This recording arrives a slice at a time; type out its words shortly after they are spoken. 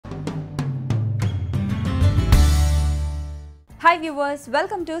Hi viewers,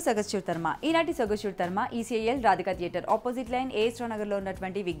 welcome to Sogasu Chuda Tarama. ఈనాటి Sogasu Chuda Tarama ECIL Radhika theatre opposite line as Nagar లో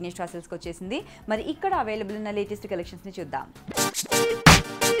ఉన్నటువంటి విఘ్నేష్ ట్రాసెల్స్ కి వచ్చేసింది. మరి ఇక్కడ అవైలబుల్ ఉన్న లేటెస్ట్ కలెక్షన్స్ ని చూద్దాం.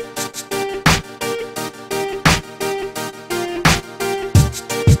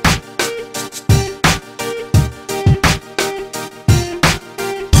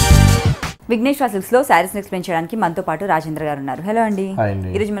 విఘ్నేష్ ట్రాసెల్స్ లో సారీస్ ఎక్స్ప్లెయిన్ చేయడానికి మనతో పాటు రాజేంద్ర గారు ఉన్నారు. హలో అండి.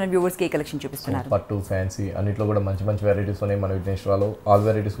 ఈ రోజు మన వ్యూవర్స్ కి కలెక్షన్ చూపిస్తున్నారు. పట్టు ఫ్యాన్సీ అన్నిట్లో కూడా మంచి మంచి వెరైటీస్ ఉన్నాయి మన విఘ్నేష్ రాలో. ఆల్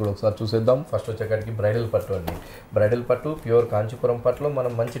వెరైటీస్ కూడా ఒకసారి చూసేద్దాం. ఫస్ట్ వచ్చేకాడికి బ్రైడల్ పట్టు అండి. బ్రైడల్ పట్టు ప్యూర్ కాంచీపురం పట్టులో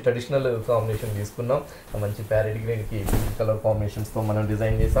మనం మంచి ట్రెడిషనల్ కాంబినేషన్ తీసుకున్నాం. మంచి ప్యారెట్ గ్రీన్ కి పింక్ కలర్ కాంబినేషన్స్ తో మనం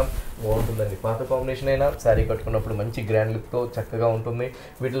డిజైన్ చేసాం. బాగుంటుందండి. పాత కాంబినేషన్ అయినా శారీ కట్టుకున్నప్పుడు మంచి గ్రాండ్ లుక్ తో చక్కగా ఉంటుంది.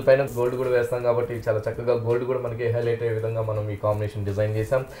 వీటిపైన గోల్డ్ కూడా వేస్తాం కాబట్టి చాలా చక్కగా గోల్డ్ కూడా మనకి హైలైట్ అయ్యే విధంగా మనం ఈ కాంబినేషన్ డిజైన్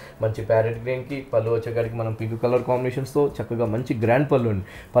చేసాం. మంచి ప్యారెట్ గ్రీన్ కి పళ్ళు వచ్చేకాడికి మనం పింక్ కలర్ కాంబినేషన్స్ తో చక్కగా మంచి గ్రాండ్ పళ్ళు ఉంది.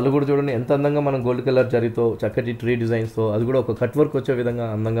 పళ్ళు కూడా చూడండి ఎంత అందంగా మనం గోల్డ్ కలర్ జరీతో చక్కటి ట్రీ డిజైన్స్ తో అది కూడా ఒక కట్ వర్క్ వచ్చే విధంగా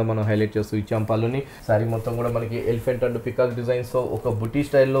అందంగా మనం హైలైట్ చేస్తూ ఇచ్చాం పళ్ళుని. శారీ మొత్తం కూడా మనకి ఎలిఫెంట్ అండ్ పికాక్ డిజైన్స్ తో ఒక బుటీ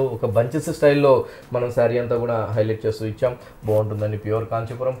స్టైల్లో ఒక బంచెస్ స్టైల్లో మనం శారీ అంతా కూడా హైలైట్ చేస్తూ ఇచ్చాం. బాగుంటుందండి. ప్యూర్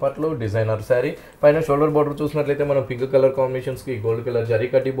కాంచీపురం పట్లు డిజైనర్ శారీ. పైన షోల్డర్ బార్డర్ చూసినట్లయితే మనం పింక్ కలర్ కాంబినేషన్స్ కి గోల్డ్ కలర్ జరీ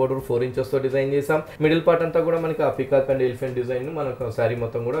కట్టి బార్డర్ 4 inches తో డిజైన్ చేసాం. మిడిల్ పార్ట్ అంతా కూడా మనకి ఆ పికాక్ అండ్ ఎలిఫెంట్ డిజైన్ మనకు శారీ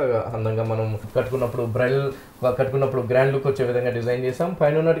మొత్తం కూడా అందంగా మనం కట్టుకున్నప్పుడు బ్రైడల్ కట్టుకున్నప్పుడు గ్రాండ్ లుక్ వచ్చే విధంగా డిజైన్ చేసాం.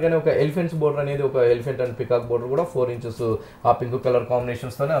 పైన ఉన్నట్టుగానే ఒక ఎలిఫెంట్స్ బోర్డర్ అనేది ఒక ఎలిఫెంట్ అండ్ పికాక్ బోర్డర్ కూడా 4 inches ఆ పింక్ కలర్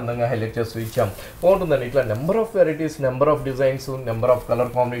కాంబినేషన్స్ తోనే అందంగా హైలైట్ చేస్తూ ఇచ్చాం. బాగుంటుందండి. ఇట్లా number of varieties, number of designs, number of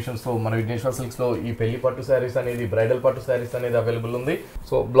colour combinations తో మన విఘ్నేష్ సిల్క్స్ లో ఈ పెళ్లి పట్టు శారీస్ అనేది బ్రైడల్ పట్టు శారీస్ అనేది అవైలబుల్ ఉంది.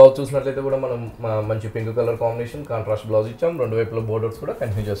 సో బ్లౌజ్ చూసినట్లయితే కూడా మనం మంచి pink colour combination contrast blouse ఇచ్చాం. రెండు వైపుల బోర్డర్స్ కూడా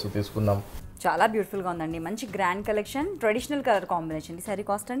కంటిన్యూ చేస్తూ తీసుకున్నాం. చాలా బ్యూటిఫుల్ గా ఉందండి. మంచి grand collection, traditional colour combination. ఈ సారీ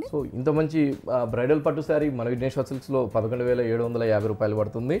కాస్ట్ అండి? సో ఇంత మంచి బ్రైడల్ పట్టు శారీ మన విఘ్నేష్ సిల్క్స్ లో 11,750 రూపాయలు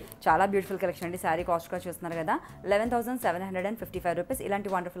పడుతుంది. చాలా బ్యూటిఫుల్ కలెక్షన్ అండి. సారీ కాస్ట్ గా చూస్తున్నారు కదా, 11,755 రూపీస్. ఇలాంటి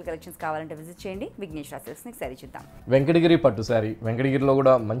వండర్ఫుల్ కలెక్షన్స్ కావాలంటే విజిట్ చేయండి విఘ్నేష్ సిల్క్స్. నెక్స్ట్ సారీ చూద్దాం. వెంకటగిరి పట్టు శారీ. వెంకటగిరిలో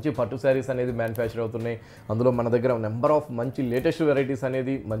కూడా మంచి పట్టు శారీస్ అనేది మ్యానుఫ్యాక్చర్ అవుతున్నాయి. అందులో మన దగ్గర నెంబర్ ఆఫ్ మంచి లేటెస్ట్ వెరైటీస్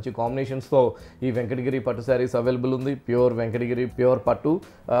అనేది మంచి కాంబినేషన్స్ తో ఈ వెంకటగిరి పట్టు శారీస్ అవైలబుల్ ఉంది. ప్యూర్ వెంకటగిరి ప్యూర్ పట్టు.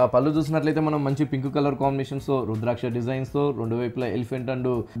 పళ్ళు చూసినట్లయితే మనం మంచి పింక్ కలర్ కాంబినేషన్స్ తో రుద్రాక్ష డిజైన్స్ తో రెండు వైపులా ఎలిఫెంట్ అండ్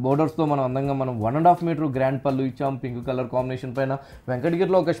బోర్డర్స్ తో మనం అందంగా మనం 1.5 మీటర్ గ్రాండ్ పళ్ళు ఇచ్చాం పింక్ కలర్ కాంబినేషన్ పైన.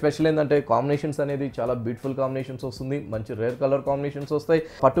 వెంకటగిరిలో ఒక స్పెషల్ ఏంటంటే కాంబినేషన్స్ అనేది చాలా బ్యూటిఫుల్ కాంబినేషన్స్ వస్తుంది. మంచి రేర్ కలర్ కాంబినేషన్స్ వస్తాయి.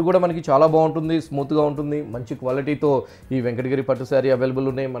 పట్టు కూడా మనకి చాలా బాగుంటుంది, స్మూత్ గా ఉంటుంది. మంచి క్వాలిటీతో ఈ వెంకటగిరి పట్టు శారీ అవైలబుల్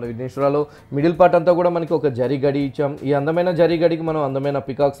ఉన్నాయి మన విఘ్నేశ్వరాలో. మిడిల్ పార్ట్ అంతా కూడా మనకి ఒక జరీ గడి ఇచ్చాం. ఈ అందమైన జరీ గడికి మనం అందమైన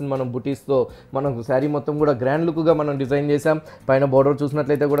పికాక్స్ మనం బుటీస్ తో మనం శారీ మొత్తం కూడా గ్రాండ్ లుక్ గా మనం డిజైన్ చేసాం. పైన బోర్డర్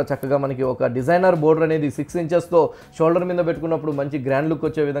చూసినట్లయితే కూడా చక్కగా మనకి ఒక డిజైనర్ బోర్డర్ అనేది 6 inches తో షోల్డర్ మీద పెట్టుకున్నప్పుడు మంచి గ్రాండ్ లుక్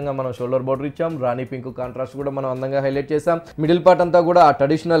వచ్చే విధంగా మనం షోల్డర్ బోర్డర్ ఇచ్చాం. రాణి పింక్ కాంట్రాస్ట్ కూడా మనం అందంగా హైలైట్ చేసాం. మిడిల్ పార్ట్ అంతా కూడా ఆ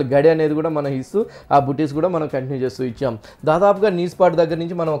ట్రెడిషనల్ గడి అనేది కూడా మనం ఇస్తూ ఆ బుటీస్ కూడా మనం కంటిన్యూ చేస్తూ ఇచ్చాం. దాదాపుగా నీస్ పార్ట్ దగ్గర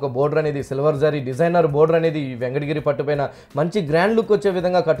నుంచి మనం ఒక బోర్డర్ అనేది సిల్వర్ జరీ డిజైనర్ బోర్డర్ అనేది వెంకటగిరి పట్టు పైన మంచి గ్రాండ్ లుక్ వచ్చే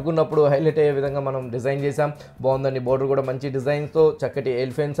విధంగా కట్టుకున్నప్పుడు హైలైట్ అయ్యే విధంగా మనం డిజైన్ చేసాం. బాగుందండి. బోర్డర్ కూడా మంచి డిజైన్స్ తో చక్కటి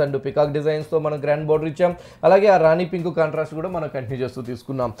ఎలిఫెంట్స్ అండ్ పికాక్ డిజైన్స్ తో మనం గ్రాండ్ బోర్డర్ ఇచ్చాం. అలాగే ఆ రాణి పింక్ కాంట్రాస్ట్ కూడా మనం కంటిన్యూ చేస్తూ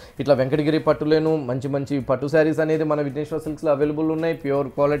తీసుకున్నాం. ఇట్లా వెంకటగిరి పట్టులేను మంచి మంచి పట్టు శారీస్ అనేది మన విఘ్నేశ్వర సిల్క్స్ లో అవైలబుల్ ఉన్నాయి ప్యూర్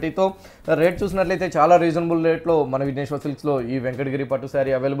క్వాలిటీతో. రేట్ చూసినట్లయితే చాలా రీజనబుల్ రేట్లో మన విఘ్నేశ్వర సిల్క్స్ లో ఈ వెంకటగిరి పట్టు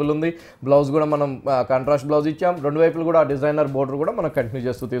శారీ అవైలబుల్ ఉంది. బ్లౌజ్ కూడా మనం కాంట్రాస్ట్ బ్లౌజ్ ఇచ్చాం. రెండు వైపులు కూడా డిజైనర్ బోర్డర్ కూడా మనం కంటిన్యూ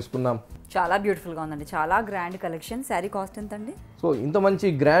చేస్తూ తీసుకున్నాం. చాలా బ్యూటిఫుల్ గా ఉందండి. చాలా గ్రాండ్ కలెక్షన్. శారీ కాస్ట్ ఎంత అండి? సో ఇంత మంచి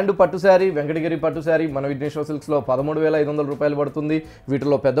గ్రాండ్ పట్టు శారీ వెంకటగిరి పట్టు శారీ మన విఘ్నేశ్వర సిల్క్స్ లో 13,500 రూపాయలు పడుతుంది.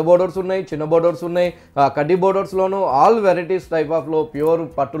 వీటిలో పెద్ద బోర్డర్స్ ఉన్నాయి, చిన్న బోర్డర్స్ ఉన్నాయి. కడ్డీ borders loan all varieties type of లో ప్యూర్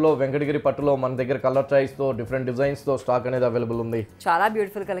పట్టులో వెంకటగిరి పట్టులో మన దగ్గర కలర్ చాయిస్ తో డిఫరెంట్ డిజైన్స్ తో స్టాక్ అనేది అవైలబుల్ ఉంది. చాలా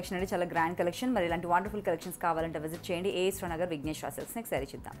బ్యూటిఫుల్ కలెక్షన్ అండి. చాలా గ్రాండ్ కలెక్షన్. మరి ఇలాంటి వండర్ఫుల్ కలెక్షన్స్ కావాలంటే విజిట్ చేయండి as Nagar Vignesh silks. Next sorry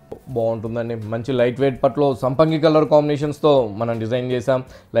చూద్దాం. బాగుంటుందండి. మంచి లైట్ వెయిట్ పట్టులో సంపంగి కలర్ కాంబినేషన్స్ తో మనం డిజైన్ చేసాం.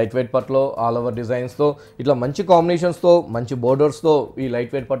 లైట్ వెయిట్ పట్టులో ఆల్ ఓవర్ డిజైన్స్ తో ఇట్లా మంచి కాంబినేషన్స్ తో మంచి బోర్డర్స్ తో ఈ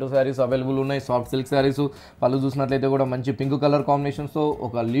లైట్ వెయిట్ పట్టు శారీస్ అవైలబుల్ ఉన్నాయి. Soft silk saris. పళ్ళు చూసినట్లయితే కూడా మంచి పింక్ కలర్ కాంబినేషన్స్ తో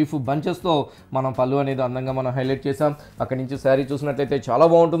ఒక లీఫ్ బంచెస్ తో మనం పళ్ళు అనేది అందంగా మనం హైలైట్ చేసాం. అక్కడి నుంచి శారీ చూసినట్లయితే చాలా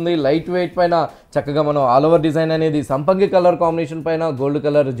బాగుంటుంది. లైట్ వెయిట్ పైన చక్కగా మనం ఆల్ ఓవర్ డిజైన్ అనేది సంపంగి కలర్ కాంబినేషన్ పైన గోల్డ్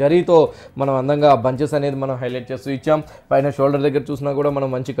కలర్ జరీతో మనం అందంగా బంచెస్ అనేది మనం హైలైట్ చేస్తూ ఇచ్చాం. పైన షోల్డర్ దగ్గర చూసినా కూడా మనం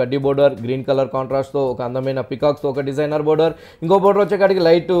మంచి కడ్డీ బోర్డర్ గ్రీన్ కలర్ కాంట్రాస్ట్ తో ఒక అందమైన పికాక్స్ తో ఒక డిజైనర్ బోర్డర్. ఇంకో border వచ్చేకాడికి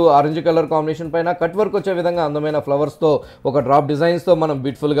light orange colour combination పైన కట్ వర్క్ వచ్చే విధంగా అందమైన ఫ్లవర్స్తో ఒక డ్రాప్ డిజైన్స్తో మనం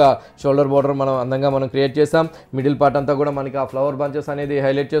బ్యూటిఫుల్గా షోల్డర్ బోర్డర్ మనం అందంగా మనం క్రియేట్ చేసాం. మిడిల్ పార్ట్ అంతా కూడా మనకి ఆ ఫ్లవర్ బంచెస్ అనేది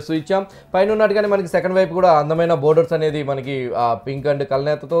హైలైట్ చేస్తూ ఇచ్చాం. పైన ఉన్నట్టుగానే మనకి సెకండ్ వైపు కూడా అందమైన బోర్డర్స్ అనేది మనకి pink and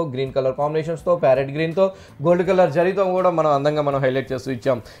కల్నేతతో green colour కాంబినేషన్స్తో parrot గ్రీన్తో gold colour జరీతో కూడా మనం అందంగా మనం హైలైట్ చేస్తూ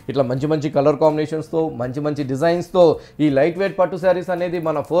ఇచ్చాం. ఇట్లా మంచి మంచి కలర్ కాంబినేషన్స్తో మంచి మంచి డిజైన్స్తో ఈ లైట్ వెయిట్ పట్టు శారీస్ అనేది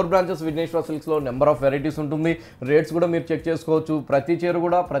మన 4 branches Vighneshwara సిల్క్స్లో number of varieties ఉంటుంది. రేట్స్ కూడా మీరు చెక్ చేసుకోవచ్చు. ప్రతి చీర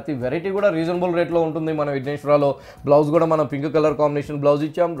కూడా ప్రతి వెరైటీ కూడా రీజనబుల్ రేట్లో ఉంటుంది మన విఘ్నేశ్వరలో. బ్లౌజ్ కూడా మనం పింక్ కలర్ కాంబినేషన్ బ్లౌజ్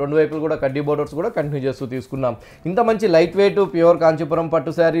ఇచ్చాం. రెండు వైపులు కూడా కడ్డీ బోర్డర్స్ కూడా కంటిన్యూ చేస్తూ తీసుకున్నాం. ఇంత మంచి లైట్ వెయిట్ ప్యూర్ కాంచీపురం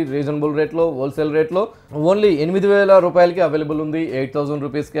పట్టు శారీ రీజనబుల్ రేట్లో హోల్సేల్ రేట్లో ఓన్లీ 8,000 రూపాయలకి అవైలబుల్ ఉంది. 8,000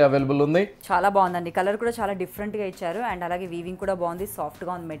 రూపీస్కి అవైలబుల్ ఉంది. చాలా బాగుందండి. కలర్ కూడా చాలా డిఫరెంట్గా ఇచ్చారు అండ్ అలాగే వీవింగ్ కూడా బాగుంది.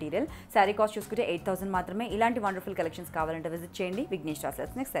 సాఫ్ట్గా ఉంది మెటీరియల్. శారీ కాస్ట్ చూసుకుంటే 8,000 మాత్రమే. ఇలాంటి వండర్ఫుల్ కలెక్షన్స్ కావాలంటే విజిట్ చేయండి విఘ్నేశ్వర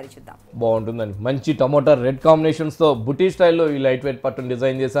సిల్క్స్. నెక్స్ట్ శారీ చూద్దాం. బాగుంటుందండి. మంచి టమోటా రెడ్ కాంబినేషన్స్తో బుటీ స్టైల్లో ఈ లైట్ వెయిట్ పట్టును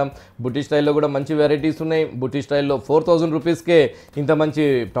డిజైన్ చేసాం. బుటీ స్టైల్లో కూడా మంచి వెరైటీస్ ఉన్నాయి. బుటీ స్టైల్లో 4,000 రూపీస్కే ఇంత మంచి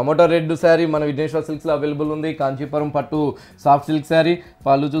టమోటా రెడ్ శారీ మన విఘ్నేశ్వర సిల్క్స్లో అవైలబుల్ ఉంది. కాంచీపురం పట్టు సాఫ్ట్ సిల్క్ శారీ.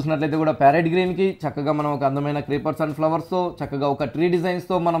 పళ్ళు చూసినట్లయితే కూడా ప్యారెట్ గ్రీన్కి చక్కగా మనం ఒక అందమైన క్రీపర్స్ అండ్ ఫ్లవర్స్తో చక్కగా ఒక ట్రీ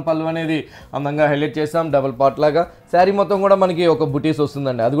డిజైన్స్తో మనం పళ్ళు అనేది అందంగా హైలైట్ చేసాం. డబుల్ పార్ట్ లాగా శారీ మొత్తం కూడా మనకి ఒక బుటీస్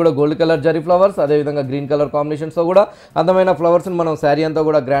వస్తుందండి. అది కూడా గోల్డ్ కలర్ జరీ ఫ్లవర్స్, అదేవిధంగా గ్రీన్ కలర్ కాంబినేషన్స్తో కూడా అందమైన ఫ్లవర్స్ని మనం శారీ అంతా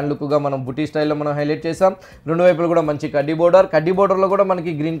కూడా గ్రాండ్ లుక్గా మనం బుటీ స్టైల్లో మనం హైలైట్ చేసాం. రెండు వైపులు కూడా మంచి కడ్డీ బోర్డర్లో కూడా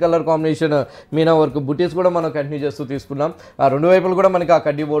మనకి green colour combination Meena work బుటీస్ కూడా మనం కంటిన్యూ చేస్తూ తీసుకున్నాం. ఆ రెండు వైపులు కూడా మనకి ఆ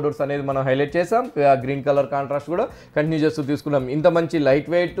కడ్డీ బోర్డర్స్ అనేది మనం హైలైట్ చేసాం. గ్రీన్ కలర్ కాంట్రాస్ట్ కూడా కంటిన్యూ చేస్తూ తీసుకున్నాం. ఇంత మంచి లైట్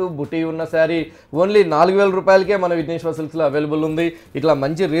వెయిట్ బుటీ ఉన్న శారీ ఓన్లీ 4,000 రూపాయలకే మన విఘ్నేశ్వర సిల్క్స్లో అవైలబుల్ ఉంది. ఇట్లా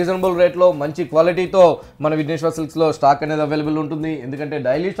మంచి రీజనబుల్ రేట్లో మంచి క్వాలిటీతో మన విఘ్నేశ్వర సిల్క్స్లో స్టాక్ అనేది అవైలబుల్ ఉంటుంది. ఎందుకంటే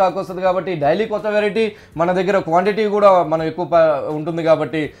డైలీ స్టాక్ వస్తుంది కాబట్టి డైలీ కొత్త వెరైటీ మన దగ్గర క్వాంటిటీ కూడా మనం ఎక్కువ ఉంటుంది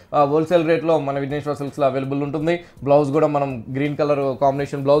కాబట్టి హోల్సేల్ రేట్లో మన విఘ్నేశ్వర సిల్క్స్లో అవైలబుల్ ఉంటుంది. బ్లౌజ్ కూడా మనం గ్రీన్ కలర్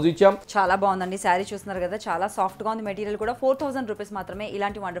కాంబినేషన్ బ్లౌజ్ ఇచ్చాం. చాలా బాగుందండి. శారీ చూస్తున్నారు కదా, చాలా సాఫ్ట్గా ఉంది మెటీరియల్ కూడా. 4,000 రూపీస్ మాత్రమే.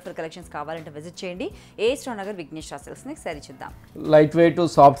 ఇలాంటి వండర్ఫుల్ కలెక్షన్స్ కావాలంటే విజిట్ చేయండి నగర్ విఘ్నేశ్వర సిల్క్స్. నెక్స్ట్ శారీ చూద్దాం. లైట్ వెయిట్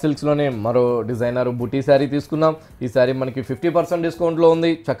సాఫ్ట్ సిల్క్స్లోనే మరో డిజైనర్ బుటీ శారీ తీసుకున్నాం. ఈ శారీ మనకి 50% డిస్కౌంట్లో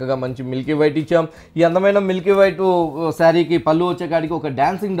ఉంది. చక్కగా మంచి మిల్కీ వైట్ ఇచ్చాం. ఈ అందమైన మిల్కీ వైట్ శారీకి పళ్ళు వచ్చే కాడికి ఒక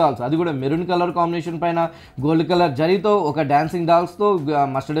డాన్సింగ్ డాల్స్, అది కూడా మెరూన్ కలర్ కాంబినేషన్ పైన గోల్డ్ కలర్ జరీతో ఒక dancing డాల్స్తో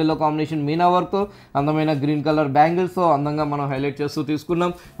mustard yellow combination Meena వర్క్తో అందమైన గ్రీన్ కలర్ బ్యాంగిల్స్తో అందంగా మనం హైలైట్ చేస్తూ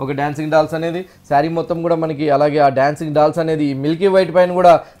తీసుకున్నాం. ఒక డాన్సింగ్ డాల్స్ అనేది శారీ మొత్తం కూడా మనకి, అలాగే ఆ డాన్సింగ్ డాల్స్ అనేది మిల్కీ వైట్ పైన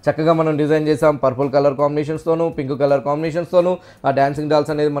కూడా చక్కగా మనం డిజైన్ చేసాం. పర్పుల్ కలర్ కాంబినేషన్స్తోను పింక్ కలర్ కాంబినేషన్స్తోను ఆ డాన్సింగ్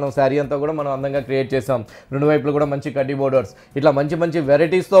డాల్స్ అనేది మనం శారీ అంతా కూడా మనం అందంగా క్రియేట్ చేసాం. రెండు వైపులు కూడా మంచి కడ్డీ బోర్డర్స్. ఇట్లా మంచి మంచి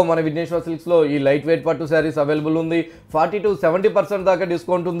వెరైటీస్తో మన విఘ్నేశ్వర సిల్క్స్లో ఈ లైట్ వెయిట్ పట్టు శారీస్ అవైలబుల్ ఉంది. 40 to 70% దాకా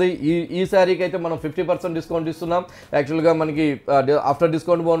డిస్కౌంట్ ఉంది. ఈ శారీకి అయితే మనం 50% డిస్కౌంట్ ఇస్తున్నాం. యాక్చువల్గా మనకి ఆఫ్టర్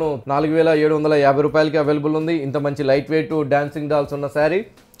డిస్కౌంట్ బోను 4,750 రూపాయలకి అవైలబుల్ ఉంది. ఇంత మంచి లైట్ వెయిట్ డాన్సింగ్ డాల్స్ ఉన్న శారీ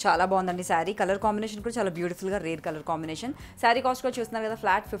చాలా బాగుందండి. శారీ కలర్ కాంబినేషన్ కూడా చాలా బ్యూటిఫుల్గా rare colour combination. Sari cost కూడా చూస్తున్నారు కదా,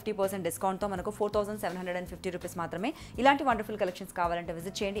 ఫ్లాట్ 50% డిస్కౌంట్తో మనకు 4,750 రూపీస్ మాత్రమే. ఇలాంటి వండర్ఫుల్ కలెక్షన్స్ కావాలంటే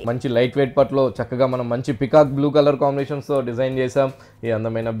విజిట్ చేయండి. మంచి లైట్ వెయిట్ పట్టులో చక్కగా మనం మంచి పికాక్ బ్లూ కలర్ కాంబినేషన్స్తో డిజైన్ చేసాం. ఈ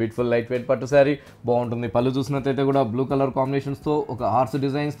అందమైన బ్యూటిఫుల్ లైట్ వెయిట్ పట్టు శారీ బాగుంటుంది. పళ్ళు చూసినట్లయితే కూడా బ్లూ కలర్ కాంబినేషన్స్తో ఒక హార్స్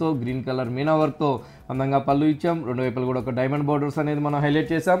డిజైన్స్తో గ్రీన్ కలర్ మీనా వర్క్తో అందంగా పళ్ళు ఇచ్చాం. రెండు వైపులు కూడా ఒక డైమండ్ బోర్డర్స్ అనేది మనం హైలైట్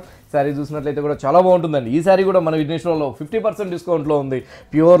చేసాం. శారీ చూసినట్లయితే కూడా చాలా బాగుంటుందండి. ఈ శారీ కూడా మన విఘ్నేశ్వరలో 50% డిస్కౌంట్లో ఉంది.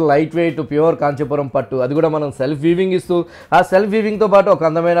 Pure light weight pure Kanchipuram పట్టు, అది కూడా మనం సెల్ఫ్ వీవింగ్ ఇస్తూ ఆ సెల్ఫ్ వీవింగ్తో పాటు ఒక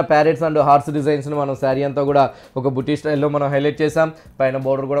అందమైన ప్యారెట్స్ అండ్ హార్స్ డిజైన్స్ని మనం శారీ అంతా కూడా ఒక బుటీ స్టైల్లో మనం హైలైట్ చేసాం. పైన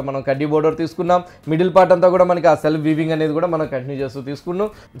బోర్డర్ కూడా మనం కడ్డీ బోర్డర్ తీసుకున్నాం. మిడిల్ పార్ట్ అంతా కూడా మనకి ఆ సెల్ఫ్ వీవింగ్ అనేది కూడా మనం కంటిన్యూ చేస్తూ తీసుకున్నాం.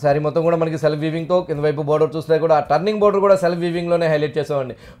 శారీ మొత్తం కూడా మనకి సెల్ఫ్ వీవింగ్తో కింద వైపు బోర్డర్ చూస్తే కూడా ఆ టర్నింగ్ బోర్డర్ కూడా సెల్ఫ్ వీవింగ్లోనే హైలైట్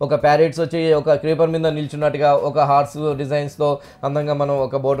చేసామండి. ఒక ప్యారెట్స్ వచ్చి ఒక క్రీపర్ మీద నిల్చున్నట్టుగా ఒక హార్స్ డిజైన్స్తో అందంగా మనం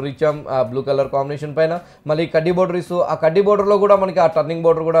ఒక బోర్డర్ ఇచ్చాం. ఆ బ్లూ కలర్ కాంబినేషన్ పైన మళ్ళీ కడ్డీ బోర్డర్ ఇస్తూ ఆ కడ్డీ బోర్డర్లో కూడా మనకి ఆ టర్నింగ్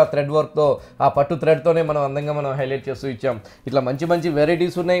బోర్డర్ కూడా థ్రెడ్ వర్క్తో ఆ పట్టు థ్రెడ్తోనే మనం అందంగా మనం హైలైట్ చేస్తూ ఇచ్చాం. ఇట్లా మంచి మంచి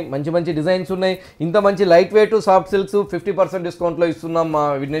వెరైటీస్ ఉన్నాయి, మంచి మంచి డిజైన్స్ ఉన్నాయి. ఇంత మంచి లైట్ వెయిట్ సాఫ్ట్ సిల్క్స్ 50% డిస్కౌంట్లో ఇస్తున్నాం. మా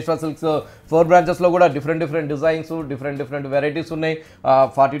విఘ్నేశ్వర సిల్క్స్ 4 బ్రాంచెస్లో కూడా డిఫరెంట్ డిజైన్స్ డిఫరెంట్ వెరైటీస్ ఉన్నాయి.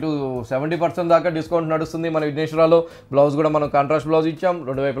 40 to 70% దాకా డిస్కౌంట్ నడుస్తుంది మన విఘ్నేశ్వరలో. బ్లౌజ్ కూడా మనం కాంట్రాస్ట్ బ్లౌజ్ ఇచ్చాం.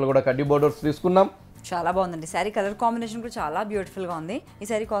 రెండు వైపులు కూడా కడ్డీ బోర్డర్స్ తీసుకున్నాం. చాలా బాగుందండి. శారీ కలర్ కాంబినేషన్ కూడా చాలా బ్యూటిఫుల్గా ఉంది. ఈ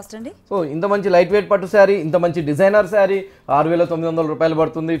శారీ కాస్ట్ అండి? సో ఇంత మంచి లైట్ వెయిట్ పట్టు శారీ, ఇంత మంచి డిజైనర్ శారీ 6,900 రూపాయలు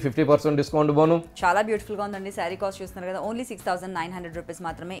పడుతుంది. 50% డిస్కౌంట్ బోను. చాలా బ్యూటిఫుల్గా ఉందండి. శారీ కాస్ట్ చూస్తున్నారు కదా, ఓన్లీ 6,900 రూపీస్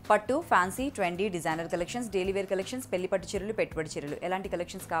మాత్రమే. పట్టు fancy trendy designer collections, daily wear collections, పెళ్లి పట్టు చీరలు, పెట్టుబడి చీరలు, ఎలాంటి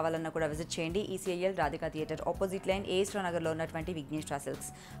కలెక్షన్స్ కావాలన్నా కూడా విజిట్ చేయండి. ECIL Radhika theatre opposite line ఏఎస్ట్రో నగర్లో ఉన్నటువంటి విఘ్నేశ్వర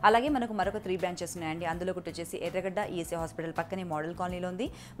సిల్క్స్. అలాగే మనకు మరొక 3 బ్రాంచెస్ ఉన్నాయండి. అందులో ఒకటి వచ్చేసి ఎర్రగడ్డ ఈఎస్ఐ హాస్పిటల్ పక్కనే మోడల్ కాలనీలో ఉంది.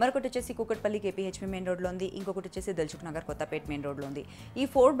 మరొకటి వచ్చేసి కూకట్పల్లి కేపీహెచ్పీ మెయిన్ రోడ్లో ఉంది, ఇంకొకటి వచ్చేసి దిల్సుఖ్ నగర్ కొత్తపేట మెయిన్ రోడ్లో ఉంది. ఈ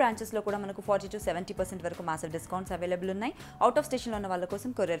 4 బ్రాంచెస్లో కూడా మనకు 40 to 70% వరకు మాసివ్ డిస్కౌంట్స్ అవైలబుల్ ఉన్నాయి. అవుట్ ఆఫ్ స్టేషన్లో ఉన్న వాళ్ళ కోసం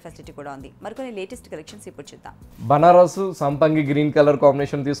కొరియర్ ఫెసిలిటీ కూడా ఉంది. మరికొన్ని లేటెస్ట్ కలెక్షన్స్ ఇప్పుడు చూద్దాం. బనారస్ సంపంగి గ్రీన్ కలర్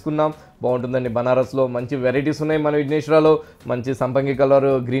కాంబినేషన్ తీసుకున్నాం, బాగుంటుందండి. బనారస్లో మంచి వెరైటీస్ ఉన్నాయి మన విఘ్నేశ్వరలో. మంచి సంపంగి కలర్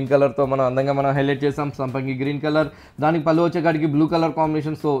గ్రీన్ కలర్తో మనం అందంగా మనం హైలైట్ చేసాం. సంపంగి గ్రీన్ కలర్, దానికి పళ్ళు వచ్చేకాడికి బ్లూ కలర్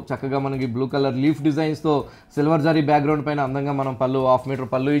కాంబినేషన్స్తో చక్కగా మనకి blue colour leaf డిజైన్స్తో silver zari background పైన అందంగా మనం పళ్ళు 1/2 మీటర్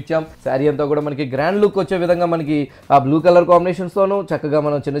పళ్ళు ఇచ్చాం. శారీ అంతా కూడా మనకి గ్రాండ్ లుక్ వచ్చే విధంగా మనకి ఆ బ్లూ కలర్ కాంబినేషన్స్తోనూ చక్కగా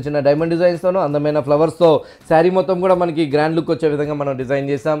మనం చిన్న చిన్న డైమండ్ డిజైన్స్తోనూ అందమైన ఫ్లవర్స్తో శారీ మొత్తం కూడా మనకి గ్రాండ్ లుక్ వచ్చే విధంగా మనం డిజైన్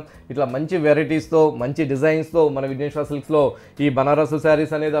చేసాం. ఇట్లా మంచి వెరైటీస్తో మంచి డిజైన్స్తో మన విఘ్నేశ్వర సిల్క్స్లో ఈ బనారస్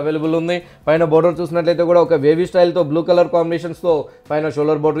శారీస్ అనేది అవైలబుల్ ఉంది. పైన బోర్డర్ చూసినట్లయితే కూడా ఒక వేవీ స్టైల్తో బ్లూ కలర్ కాంబినేషన్స్తో పైన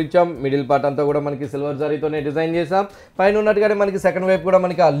షోల్డర్ బోర్డర్ ఇచ్చాం. మిడిల్ పార్ట్ అంతా కూడా మనకి సిల్వర్ జరీతోనే డిజైన్ చేసాం. పైన ఉన్నట్టుగానే మనకి సెకండ్ వైపు కూడా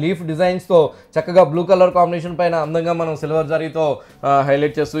మనకి ఆ లీఫ్ డిజైన్స్తో చక్కగా బ్లూ కలర్ కాంబినేషన్ పైన అందంగా మనం సిల్వర్ జరీతో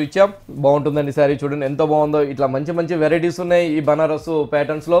హైలైట్ చేస్తూ ఇచ్చాం. బాగుంటుందండి శారీ, చూడండి ఎంత బాగుందో. ఇట్లా మంచి మంచి వెరైటీస్ ఉన్నాయి ఈ బనారస్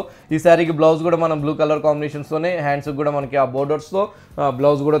ప్యాటర్న్స్లో. ఈ శారీకి బ్లౌజ్ కూడా మనం బ్లూ కలర్ కాంబినేషన్స్తోనే, హ్యాండ్స్కి కూడా మనకి ఆ బోర్డర్స్తో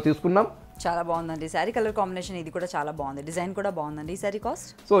బ్లౌజ్ కూడా తీసుకున్నాం. చాలా బాగుందండి శారీ కలర్ కాంబినేషన్, ఇది కూడా చాలా బాగుంది. డిజైన్ కూడా బాగుందండి. ఈ శారీ కాస్ట్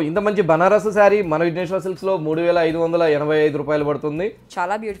సో ఇంత మంచి బనారస్ శారీ మన విఘ్నేశ్వర సిల్క్స్లో 3585 రూపాయలు పడుతుంది.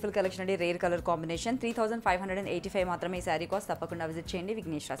 చాలా బ్యూటిఫుల్ కలెక్షన్ అండి. రేర్ కలర్ కాంబినేషన్ 3585 మాత్రమే ఈ శారీ కాస్ట్. తప్పకుండా విజిట్ చేయండి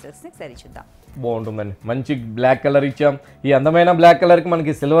విఘ్నేశ్వర సిల్క్స్. శారీ చూద్దాం. బాగుంటుందండి. మంచి బ్లాక్ కలర్ ఇచ్చాం. ఈ అందమైన బ్లాక్ కలర్కి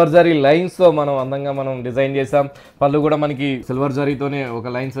మనకి సిల్వర్ జరీ లైన్స్తో మనం అందంగా మనం డిజైన్ చేసాం. పళ్ళు కూడా మనకి సిల్వర్ జరీతోనే ఒక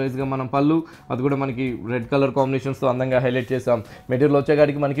లైన్స్ వైజ్గా మనం పళ్ళు, అది కూడా మనకి రెడ్ కలర్ కాంబినేషన్స్తో అందంగా హైలైట్ చేసాం. మెటీరియల్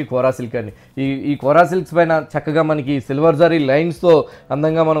వచ్చేకాడికి మనకి కోరా సిల్క్ అండి. ఈ కోరా సిల్క్స్ పైన చక్కగా మనకి సిల్వర్ జరీ లైన్స్తో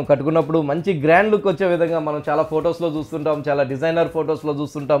అందంగా మనం కట్టుకున్నప్పుడు మంచి గ్రాండ్ లుక్ వచ్చే విధంగా మనం చాలా ఫొటోస్లో చూస్తుంటాం, చాలా డిజైనర్ ఫొటోస్లో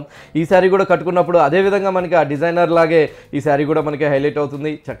చూస్తుంటాం. ఈ శారీ కూడా కట్టుకున్నప్పుడు అదే విధంగా మనకి ఆ డిజైనర్ లాగే ఈ శారీ కూడా మనకి హైలైట్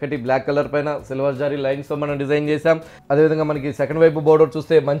అవుతుంది. చక్కటి బ్లాక్ కలర్ పైన సిల్వర్ జరీ లైన్స్తో మనం డిజైన్ చేసాం. అదేవిధంగా మనకి సెకండ్ వైపు బోర్డర్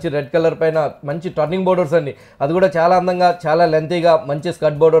చూస్తే మంచి రెడ్ కలర్ పైన మంచి టర్నింగ్ బోర్డర్స్ అండి. అది కూడా చాలా అందంగా, చాలా లెంతీగా మంచి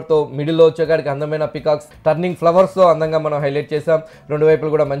స్కర్ట్ బోర్డర్తో మిడిల్లో వచ్చేకాడికి అందమైన పికాక్స్ టర్నింగ్ ఫ్లవర్స్తో అందంగా మనం హైలైట్ చేసాం. రెండు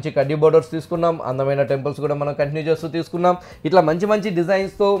వైపులు కూడా మంచి కడ్డీ బోర్డర్స్ తీసుకున్నాం. అందమైన టెంపుల్స్ కూడా మనం కంటిన్యూ చేస్తూ తీసుకున్నాం. ఇట్లా మంచి మంచి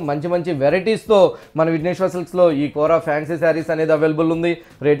డిజైన్స్తో మంచి మంచి వెరైటీస్తో మన విఘ్నేశ్వర సిల్క్స్లో ఈ కోరా ఫ్యాన్సీ శారీస్ అనేది అవైలబుల్ ఉంది.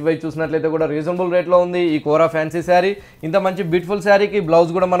 రేట్ వైజ్ చూసినట్లయితే కూడా రీజనబుల్ రేట్లో ఉంది ఈ కోరా ఫ్యాన్సీ శారీ. ఇంత మంచి బ్యూటిఫుల్ శారీకి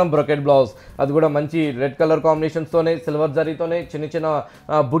బ్లౌజ్ కూడా మనం బ్రొకెట్ బ్లౌజ్, అది కూడా మంచి రెడ్ కలర్ కాంబినేషన్స్తోనే సిల్వర్ జరీతోనే చిన్న చిన్న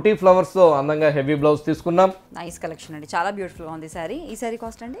బుటీ ఫ్లవర్స్తో అందంగా హెవీ బ్లౌజ్ తీసుకున్నాం. నైస్ కలెక్షన్ అండి, చాలా బ్యూటిఫుల్గా ఉంది శారీ. ఈ శారీ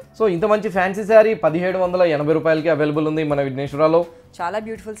కాస్ట్ అండి? సో ఇంత మంచి ఫ్యాన్సీ శారీ 1780 రూపాయలకి అవైలబుల్ ఉంది మన విఘ్నేశ్వరలో. చాలా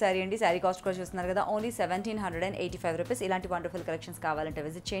బ్యూటిఫుల్ శారీ అండి. శారీ కాస్ట్ కూడా చూస్తున్నారు కదా, ఓన్లీ 1785 రూపీస్. ఇలాంటి వండర్ఫుల్ కలెక్షన్స్ కావాలంటే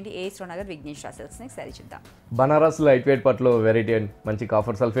విజిట్ చేయండి as Nagar Vighneshwara silks. Next sari చూద్దాం. బనారస్ లైట్ వెయిట్ పట్టులో వెరైటీ అండి. మంచి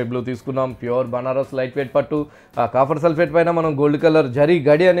కాఫర్ సల్ఫేట్ బ్లూ తీసుకున్నాం. ప్యూర్ బనారస్ లైట్ వెయిట్ పట్టు. ఆ కాఫర్ సల్ఫేట్ పైన మనం గోల్డ్ కలర్ జరీ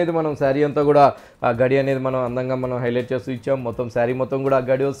గడి అనేది మనం శారీ అంతా కూడా ఆ గడి అనేది మనం అందంగా మనం హైలైట్ చేస్తూ ఇచ్చాం. మొత్తం శారీ మొత్తం కూడా ఆ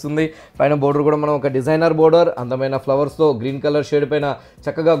గడి వస్తుంది. పైన బోర్డర్ కూడా మనం ఒక డిజైనర్ బోర్డర్ అందమైన ఫ్లవర్స్తో గ్రీన్ కలర్ షేడ్ పైన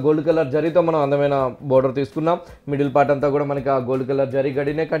చక్కగా గోల్డ్ కలర్ జరీతో మనం అందమైన బోర్డర్ తీసుకున్నాం. మిడిల్ పార్ట్ అంతా కూడా మనకి ఆ గోల్డ్ కలర్ జరీ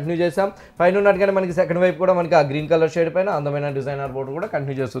గడినే కంటిన్యూ చేసాం. పైన ఉన్నట్టుగానే మనకి సెకండ్ వైపు కూడా మనకి ఆ గ్రీన్ కలర్ షేడ్ పైన అందమైన డిజైనర్ బోర్డర్ కూడా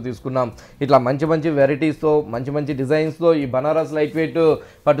కంటిన్యూ చేస్తూ తీసుకున్నాం. ఇట్లా మంచి మంచి వెరైటీస్తో మంచి మంచి డిజైన్స్తో ఈ బనారస్ లైట్ వెయిట్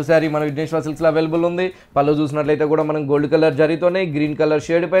పట్టు శారీ మన విఘ్నేశ్వర సిల్క్స్లో అవైలబుల్ ఉంది. పళ్ళు చూసినట్లయితే కూడా మనం gold colour జరీతోనే green colour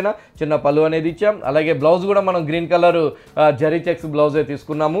shade పైన చిన్న పళ్ళు అనేది ఇచ్చాం. అలాగే బ్లౌజ్ కూడా మనం గ్రీన్ కలర్ జరీ చెక్స్ బ్లౌజే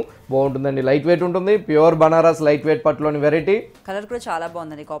తీసుకున్నాము. బాగుంటుందండి, లైట్ వెయిట్ ఉంటుంది. Pure Banaras light weight పట్టులోని variety. Colour కూడా చాలా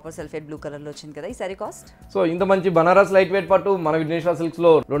బాగుందండి, కాపర్ సల్ఫేట్ బ్లూ కలర్లో వచ్చింది కదా. ఈ శారీ కాస్ట్? సో ఇంత మంచి బనారస్ లైట్ వెయిట్ పట్టు మన విఘ్నేశ్వర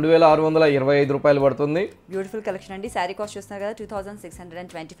సిల్క్స్లో 2625 రూపాయలు పడుతుంది. బ్యూటిఫుల్ కలెక్షన్ అండి. శారీ కాస్ట్ చూస్తున్నారు కదా,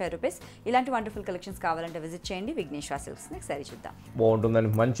 2625 రూపీస్. ఇలాంటి వండర్ఫుల్ కలెక్షన్స్ కావాలంటే విజిట్ చేయండి విఘ్నేశ్వర సిల్క్స్. నెక్స్ట్ శారీ చూద్దాం.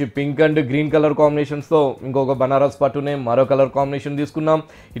 బాగుంటుందండి, మంచి పింక్ అండ్ గ్రీన్ కలర్ కాంబినేషన్స్తో ఇంకొక బనారస్ పట్టునే మరో కలర్ కాంబినేషన్ తీసుకున్నాం.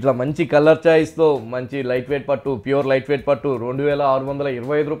 ఇట్లా మంచి కలర్ చాయిస్తో మంచి లైట్ వెయిట్ పట్టు, ప్యూర్ లైట్ వెయిట్ పట్టు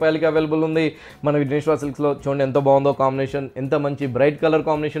 2625 రూపాయలకి అవైలబుల్ ఉంది మన విఘ్నేశ్వర సిల్క్స్లో. చూడండి ఎంత బాగుందో కాంబినేషన్, ఎంత మంచి బ్రైట్ కలర్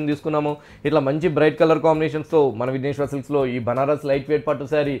కాంబినేషన్ తీసుకున్నాము. ఇట్లా మంచి బ్రైట్ కలర్ కాంబినేషన్స్తో మన విఘ్నేశ్వర సిల్క్స్లో ఈ బనారస్ లైట్ వెయిట్ పట్టు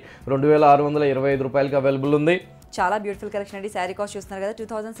శారీ 2625 రూపాయలకి అవైలబుల్ ఉంది. చాలా బ్యూటిఫుల్ కలెక్షన్ అండి. శారీ కాస్ట్ చూస్తున్నారు కదా,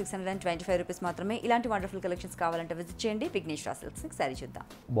 2625 రూపీస్ మాత్రమే. ఇలాంటి వండర్ఫుల్ కలెక్షన్స్ కావాలంటే విజిట్ చేయండి విఘ్నేశ్వర సిల్క్స్. శారీ చూద్దాం.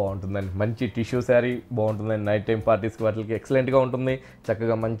 బాగుంటుందండి, మంచి టిష్యూ శారీ బాగుంటుందండి. నైట్ టైం పార్టీస్కి వాటికి ఎక్సలెంట్గా ఉంటుంది.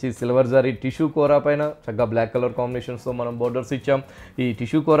 చక్కగా మంచి సిల్వర్ జరీ టిష్యూ కోరా పైన చక్కగా బ్లాక్ కలర్ కాంబినేషన్స్తో మనం బోర్డర్స్ ఇచ్చాం. ఈ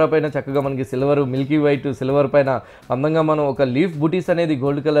టిష్యూ కోరా పైన చక్కగా మనకి సిల్వర్ మిల్కీ వైట్ సిల్వర్ పైన అందంగా మనం ఒక లీఫ్ బుటీస్ అనేది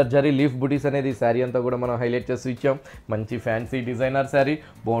గోల్డ్ కలర్ జరీ లీఫ్ బుటీస్ అనేది శారీ అంతా కూడా మనం హైలైట్ చేసి ఇచ్చాం. మంచి ఫ్యాన్సీ డిజైనర్ శారీ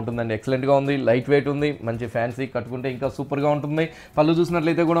బాగుంటుందండి, ఎక్సలెంట్గా ఉంది. లైట్ వెయిట్ ఉంది, మంచి ఫ్యాన్సీ కట్టుకుంటే ఇంకా సూపర్గా ఉంటుంది. పళ్ళు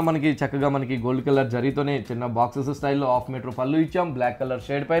చూసినట్లయితే కూడా మనకి చక్కగా మనకి గోల్డ్ కలర్ జరీతోనే చిన్న బాక్సెస్ స్టైల్లో 1/2 మీటర్ పళ్ళు ఇచ్చాం. బ్లాక్ కలర్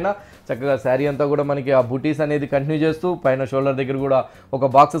షేడ్ పైన చక్కగా శారీ అంతా కూడా మనకి ఆ బూటీస్ అనేది కంటిన్యూ చేస్తూ పైన షోల్డర్ దగ్గర కూడా ఒక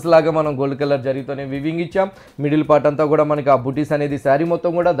బాక్సెస్ లాగా మనం గోల్డ్ కలర్ జరీతోనే వివింగ్ ఇచ్చాం. మిడిల్ పార్ట్ అంతా కూడా మనకి ఆ బూటీస్ అనేది శారీ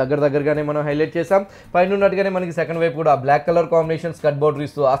మొత్తం కూడా దగ్గరగానే మనం హైలైట్ చేసాం. పైన ఉన్నట్టుగానే మనకి సెకండ్ వైపు కూడా black colour combination skirt border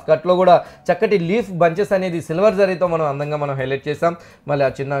ఇస్తూ ఆ స్కర్ట్లో కూడా చక్కటి లీఫ్ బంచెస్ అనేది సిల్వర్ జరీతో మనం అందంగా మనం హైలైట్ చేసాం. మళ్ళీ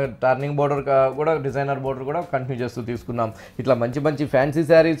ఆ చిన్న టర్నింగ్ బోర్డర్ కూడా డిజైనర్ బోర్డర్ కూడా కంటిన్యూ చేస్తూ తీసుకున్నాం. ఇట్లా మంచి ఫ్యాన్సీ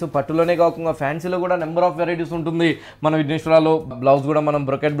శారీస్ పట్టులోనే కాకుండా ఫ్యాన్సీలో కూడా నెంబర్ ఆఫ్ వెరైటీస్ ఉంటుంది. మన విఘ్నేశ్వరాలో బ్లౌజ్ కూడా మనం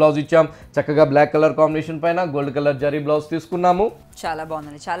బ్రొకెట్ బ్లౌజ్ ఇచ్చాం. చక్కగా బ్లాక్ కలర్ కాంబినేషన్ పైన గోల్డ్ కలర్ జరీ బ్లౌజ్ తీసుకున్నాము. చాలా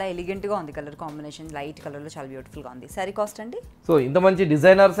బాగుందండి, చాలా ఎలిగెంట్ గా ఉంది. కలర్ కాంబినేషన్ లైట్ కలర్ లో చాలా బ్యూటిఫుల్ గా ఉంది. శారీ కాస్ట్ అండి? సో ఇంత మంచి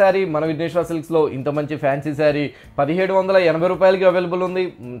డిజైనర్ శారీ మన విఘ్నేశ్వర సిల్క్స్ లో ఇంత మంచి ఫ్యాన్సీ శారీ 1780 రూపాయలకి అవైలబుల్ ఉంది.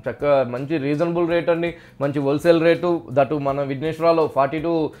 చక్కగా మంచి రీజనబుల్ రేట్ అండి, మంచి హోల్సేల్ రేటు. దట్ మన విఘ్నేశ్వరాలో 40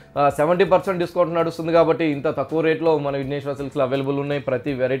 to 70% డిస్కౌంట్ నడుస్తుంది కాబట్టి ఇంత తక్కువ రేట్లో మన విఘ్నేశ్వర సిల్క్స్ లో అవైలబుల్ ఉన్నాయి.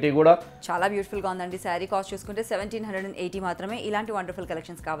 ప్రతి వెరైటీ కూడా చాలా బ్యూటిఫుల్ గా ఉందండి. శారీ కాస్ట్ చూసుకుంటే 1780 మాత్రమే. ఇలాంటి వండర్ఫుల్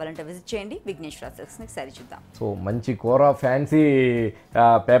కలెక్షన్స్ కావాలంటే విజిట్ చేయండి విఘ్నేశ్వర సిల్క్స్. నెక్స్ట్ శారీ చూద్దాం. సో మంచి కోరా ఫ్యాన్సీ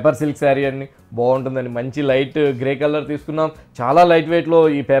పేపర్ సిల్క్ శారీ అండి, బాగుంటుందండి. మంచి లైట్ గ్రే కలర్ తీసుకున్నాం. చాలా లైట్ వెయిట్లో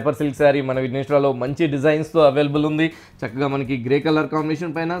ఈ పేపర్ సిల్క్ శారీ మన విఘ్నేశ్వరాలో మంచి డిజైన్స్తో అవైలబుల్ ఉంది. చక్కగా మనకి గ్రే కలర్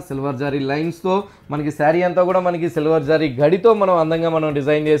కాంబినేషన్ పైన సిల్వర్ జారీ లైన్స్తో మనకి శారీ అంతా కూడా మనకి సిల్వర్ జారీ గడితో మనం అందంగా మనం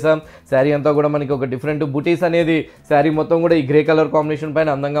డిజైన్ చేసాం. శారీ అంతా కూడా మనకి ఒక డిఫరెంట్ బుటీస్ అనేది శారీ మొత్తం కూడా ఈ గ్రే కలర్ కాంబినేషన్ పైన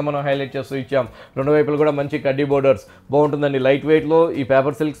అందంగా మనం హైలైట్ చేస్తూ ఇచ్చాం. రెండు వైపులు కూడా మంచి కడ్డీ బోర్డర్స్, బాగుంటుందండి. లైట్ వెయిట్లో ఈ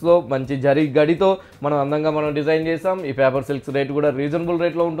పేపర్ సిల్క్స్లో మంచి జరీ గడితో మనం అందంగా మనం డిజైన్ చేసాం. ఈ పేపర్ సిల్క్స్ రేట్ కూడా రీజనబుల్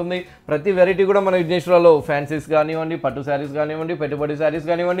రేట్లో ఉంటుంది. ప్రతి వెరైటీ కూడా మన విఘ్నేశ్వరాలో ఫ్యాన్సీస్ కానివ్వండి, పట్టు శారీస్ కానివ్వండి, పెట్టుబడి శారీస్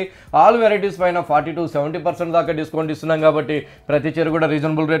కానివ్వండి, ఆల్ వెరైటీస్ పైన 40 to 70% దాకా డిస్కౌంట్ ఇస్తున్నాం కాబట్టి ప్రతి చీర కూడా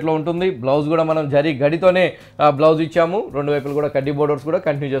రీజనబుల్ రేట్లో ఉంటుంది. బ్లౌజ్ కూడా మనం జరీ గడితోనే బ్లౌజ్ ఇచ్చాము. రెండు వైపులు కూడా కడ్డీ బోర్డర్స్ కూడా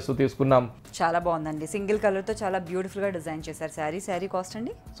కంటిన్యూ చేస్తూ తీసుకున్నాం. చాలా బాగుందండి, సింగిల్ కలర్ తో చాలా బ్యూటిఫుల్ గా డిజైన్ చేశారు. శారీ కాస్ట్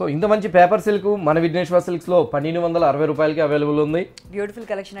అండి? సో ఇంత మంచి పేపర్ సిల్క్ మన విఘ్నేశ్వర సిల్క్స్ లో 1260 రూపాయలకి అవైలబుల్ ఉంది. బ్యూటిఫుల్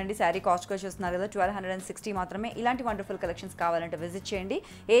కలెక్షన్ అండి. శారీ కాస్ట్ కూడా చూస్తున్నారు కదా, 1260 మాత్రమే. ఇలాంటి వండర్ఫుల్ కలెక్షన్స్ కావాలంటే విజిట్ చేయండి.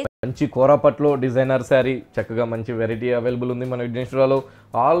 మంచి కోరాపట్లో డిజైనర్ శారీ, చక్కగా మంచి వెరైటీ అవైలబుల్ ఉంది మన విఘ్నేశ్వరాలో.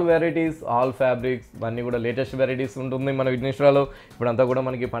 ఆల్ వెరైటీస్, ఆల్ ఫ్యాబ్రిక్స్ అన్నీ కూడా లేటెస్ట్ వెరైటీస్ ఉంటుంది మన విఘ్నేశ్వరాలో. ఇప్పుడంతా కూడా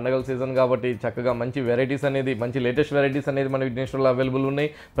మనకి పండగల సీజన్ కాబట్టి చక్కగా మంచి వెరైటీస్ అనేది, మంచి లేటెస్ట్ వెరైటీస్ అనేది మన విఘ్నేశ్వరాలో అవైలబుల్ ఉన్నాయి.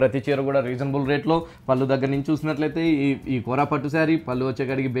 ప్రతి చీర కూడా రీజనబుల్ రేట్లో. పళ్ళు దగ్గర నుంచి చూసినట్లయితే ఈ కోరాపట్టు శారీ పళ్ళు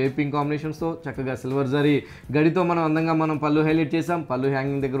వచ్చేకాడికి బేబీ పింక్ కాంబినేషన్స్తో చక్కగా సిల్వర్ జరీ గడితో మనం అందంగా మనం పళ్ళు హైలైట్ చేసాం. పళ్ళు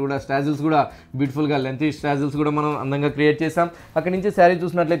హ్యాంగింగ్ దగ్గర కూడా స్టాజిల్స్ కూడా బ్యూటిఫుల్గా లెంతీ స్టాజిల్స్ కూడా మనం అందంగా క్రియేట్ చేసాం. అక్కడి నుంచి శారీ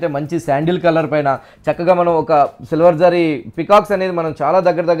చూసినట్లయితే మంచి శాండిల్ కలర్ పైన చక్కగా మనం ఒక సిల్వర్ జరీ పికాక్స్ అనేది మనం చాలా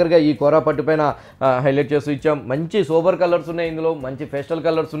దగ్గరగా ఈ కోరా పట్టు పైన హైలైట్ చేస్తూ ఇచ్చాం. మంచి సోబర్ కలర్స్ ఉన్నాయి, ఇందులో మంచి పేస్టల్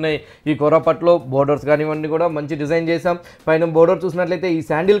కలర్స్ ఉన్నాయి. ఈ కోరా పట్టులో బోర్డర్స్ కానివ్వండి కూడా మంచి డిజైన్ చేసాం. పైన బోర్డర్ చూసినట్లయితే ఈ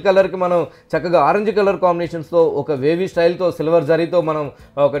శాండిల్ కలర్కి మనం చక్కగా ఆరెంజ్ కలర్ కాంబినేషన్స్తో ఒక వేవీ స్టైల్తో సిల్వర్ జరీతో మనం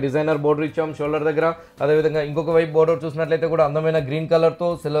ఒక డిజైనర్ బోర్డర్ ఇచ్చాం షోల్డర్ దగ్గర. అదేవిధంగా ఇంకొక వైపు బోర్డర్ చూసినట్లయితే కూడా అందమైన గ్రీన్ కలర్తో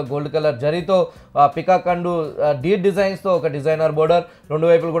సిల్వర్ గోల్డ్ కలర్ జరీతో పికాక్ అండ్ డీప్ డిజైన్స్తో ఒక డిజైనర్ బోర్డర్. రెండు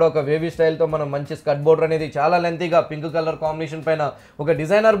వైపులు కూడా ఒక వేవీ స్టైల్తో మనం మంచి స్కర్ట్ బోర్డర్ అనేది చాలా లెంతీగా పింక్ కలర్ కాంబినేషన్ పైన ఒక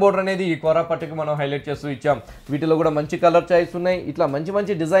డిజైనర్ బోర్డర్ అనేది ఈ కోరా పట్టుకి మనం హైలైట్ చేస్తూ ఇచ్చాం. వీటిలో కూడా మంచి కలర్ చాయిస్ ఉన్నాయి. ఇట్లా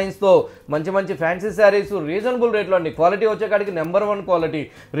మంచి డిజైన్స్తో మంచి ఫ్యాన్సీ శారీస్ రీజనబుల్ రేట్లో అండి. క్వాలిటీ వచ్చేకాడికి నెంబర్ 1 క్వాలిటీ,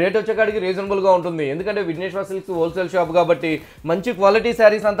 రేట్ వచ్చేకాడికి రీజనబుల్గా ఉంటుంది. ఎందుకంటే విఘ్నేశ్వర సిల్క్స్ హోల్సేల్ షాప్ కాబట్టి మంచి క్వాలిటీ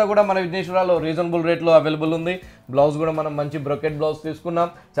శారీస్ అంతా కూడా మన విఘ్నేశ్వరాలో రీజనబుల్ రేట్లో అవైలబుల్ ఉంది. బ్లౌజ్ కూడా మనం మంచి బ్రొకెట్ బ్లౌజ్ తీసుకున్నాం.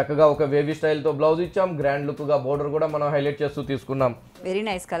 చక్కగా ఒక వేవీ స్టైల్తో బ్లౌజ్ ఇచ్చాం. గ్రాండ్ లుక్గా బోర్డర్ కూడా మనం హైలైట్ చేస్తూ తీసుకున్నాం. వెరీ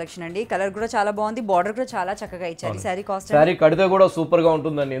నైస్ కలెక్షన్ అండి. కలర్ కూడా చాలా బాగుంది, బార్డర్ కూడా చాలా చక్కగా ఇచ్చారు. శారీ కాస్ట్? శారీ కడితే కూడా సూపర్ గా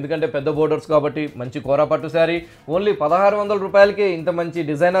ఉంటుందండి, ఎందుకంటే పెద్ద బోర్డర్స్ కాబట్టి. మంచి కోరా పట్టు శారీ ఓన్లీ 1600 రూపాయలకి ఇంత మంచి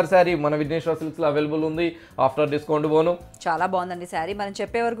డిజైనర్ శారీ మన విఘ్నేశ్వర సిల్క్స్ లో అవైలబుల్ ఉంది ఆఫ్టర్ డిస్కౌంట్ బోను. చాలా బాగుందండి శారీ. మనం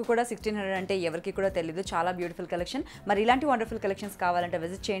చెప్పే వరకు కూడా 1600 అంటే ఎవరికి కూడా తెలియదు. చాలా బ్యూటిఫుల్ కలెక్షన్. మరి ఇలాంటి వండర్ఫుల్ కలెక్షన్స్ కావాలంటే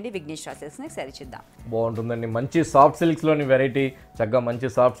విజిట్ చేయండి విఘ్నేశ్వర సిల్క్స్. శారీ చూద్దాం. బాగుంటుందండి, మంచి సాఫ్ట్ సిల్క్స్ లోని వెరైటీ. చక్కగా మంచి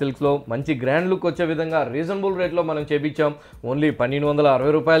సాఫ్ట్ సిల్క్స్ లో మంచి గ్రాండ్ లుక్ వచ్చే విధంగా రీజనబుల్ రేట్ లో మనం చేపించాం. ఓన్లీ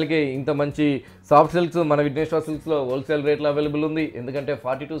 1260 రూపాయలకి ఇంత మంచి సాఫ్ట్ సిల్క్స్ మన విఘ్నేశ్వర సిల్క్స్ లో హోల్సేల్ రేట్లో అవైలబుల్ ఉంది. ఎందుకంటే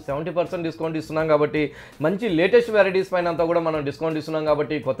 40 to 70% డిస్కౌంట్ ఇస్తున్నాం కాబట్టి, మంచి లేటెస్ట్ వెరైటీస్ పైన అంతా కూడా మనం డిస్కౌంట్ ఇస్తున్నాం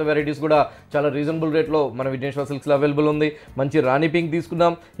కాబట్టి కొత్త వెరైటీస్ కూడా చాలా రీజనబుల్ రేట్లో మన విఘ్నేశ్వర సిల్క్స్ లో అవైలబుల్ ఉంది. మంచి రాణి పింక్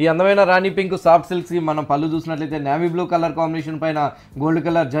తీసుకున్నాం. ఈ అందమైన రాణి పింక్ సాఫ్ట్ సిల్క్స్ కి మనం పళ్ళు చూసినట్లయితే నేవీ బ్లూ కలర్ కాంబినేషన్ పైన గోల్డ్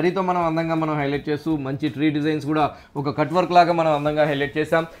కలర్ జరీతో మనం అందంగా మనం హైలైట్ చేస్తూ మంచి ట్రీ డిజైన్స్ కూడా ఒక కట్ వర్క్ లాగా మనం అందంగా హైలైట్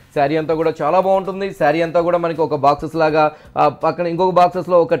చేసాం. శారీ అంతా కూడా చాలా బాగుంటుంది. శారీ అంతా కూడా మనకి ఒక బాక్సెస్ లాగా పక్కన ఇంకొక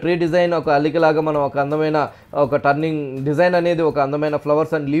బాక్సెస్లో ఒక ట్రీ డిజైన్, ఒక అల్లికలాగా మనం ఒక అందమైన ఒక టర్నింగ్ డిజైన్ అనేది ఒక అందమైన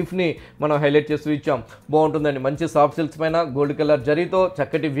ఫ్లవర్స్ అండ్ లీఫ్ని మనం హైలైట్ చేస్తూ ఇచ్చాం. బాగుంటుందండి. మంచి సాఫ్ట్ సిల్క్స్ పైన గోల్డ్ కలర్ జరీతో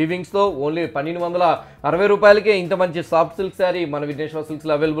చక్కటి వీవింగ్స్తో ఓన్లీ 1260 రూపాయలకే ఇంత మంచి సాఫ్ట్ సిల్క్ శారీ మన విఘ్నేశ్వర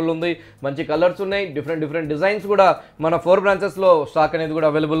సిల్క్స్లో అవైలబుల్ ఉంది. మంచి కలర్స్ ఉన్నాయి, డిఫరెంట్ డిజైన్స్ కూడా మన 4 బ్రాంచెస్లో స్టాక్ అనేది కూడా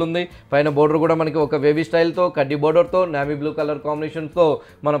అవైలబుల్ ఉంది. పైన బోర్డర్ కూడా మనకి ఒక వేవీ స్టైల్తో కడ్డీ బోర్డర్తో నావీ బ్లూ కలర్ కాంబినేషన్తో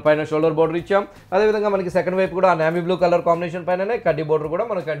మనం పైన షోల్డర్ బోర్డర్ ఇచ్చాం. అదేవిధంగా మనకి సెకండ్ వైపు కూడా నావీ బ్లూ కలర్ కాంబినేషన్ పైననే కడ్డీ బోర్డర్ కూడా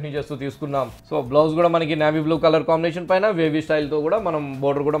మనం కంటిన్యూ చేస్తూ తీసుకున్నాం. సో బ్లౌజ్ కూడా మనకి నావీ బ్లూ కలర్ కాంబినేషన్ పైన వేవీ స్టైల్తో కూడా మనం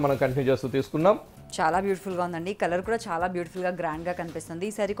బోర్డర్ కూడా మనం కంటిన్యూ చేస్తూ తీసుకున్నాం. చాలా బ్యూటిఫుల్గా ఉందండి. కలర్ కూడా చాలా బ్యూటిఫుల్గా గ్రాండ్గా కనిపిస్తుంది.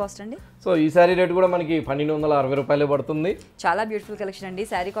 ఈ శారీ కాస్ట్ అండి? సో ఈ శారీ రేట్ కూడా మనకి 1260 రూపాయలే పడుతుంది. చాలా బ్యూటిఫుల్ కలెక్షన్ అండి.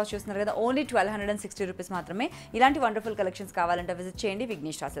 శారీ కాస్ట్ చూస్తున్నారు కదా, ఓన్లీ 1260 రూపీస్ మాత్రమే. ఇలాంటి వండర్ఫుల్ కలెక్షన్స్ కావాలంటే విజిట్ చేయండి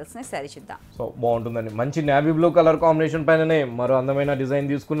విఘ్నేశ్వర సిల్క్స్. నెక్స్ట్ శారీ చూద్దాం. సో బాగుంటుందండి. మంచి నావీ బ్లూ కలర్ కాంబినేషన్ పైననే మరో అందమైన డిజైన్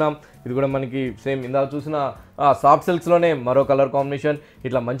తీసుకున్నాం. ఇది కూడా మనకి సేమ్ ఇందాక చూసిన సాఫ్ట్ సిల్క్స్లోనే మరో కలర్ కాంబినేషన్.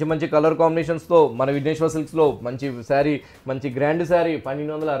 ఇట్లా మంచి కలర్ కాంబినేషన్స్తో మన విఘ్నేశ్వర సిల్క్స్లో మంచి శారీ, మంచి గ్రాండ్ శారీ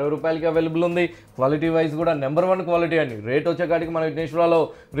 1260 రూపాయలకి అవైలబుల్ ఉంది. క్వాలిటీ వైజ్ కూడా నెంబర్ 1 క్వాలిటీ అండి. రేట్ వచ్చేకాడికి మన విఘ్నేశ్వరలో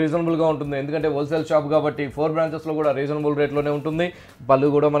రీజనబుల్గా ఉంటుంది. ఎందుకంటే హోల్సేల్ షాప్ కాబట్టి 4 బ్రాంచెస్లో కూడా రీజనబుల్ రేట్లోనే ఉంటుంది. పళ్ళు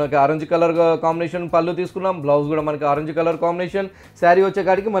కూడా మనకి ఆరెంజ్ కలర్ కాంబినేషన్ పళ్ళు తీసుకున్నాం. బ్లౌజ్ కూడా మనకి ఆరెంజ్ కలర్ కాంబినేషన్. శారీ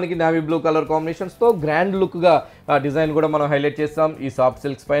వచ్చేకాడికి మనకి navy blue colour కాంబినేషన్స్తో grand లుక్గా design కూడా మనం హైలైట్ చేస్తాం ఈ సాఫ్ట్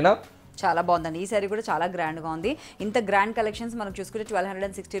సిల్క్స్ పైన. చాలా బాగుందండి. ఈ శారీ కూడా చాలా గ్రాండ్గా ఉంది. ఇంత గ్రాండ్ కలెక్షన్స్ మనం చూసుకుంటే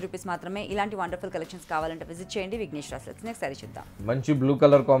 1260 రూపీస్ మాత్రమే. ఇలాంటి వండర్ఫుల్ కలెక్షన్స్ కావాలంటే విజిట్ చేయండి విఘ్నేశ్వర సిల్క్స్. నెక్స్ట్ శారీ చూద్దాం. మంచి బ్లూ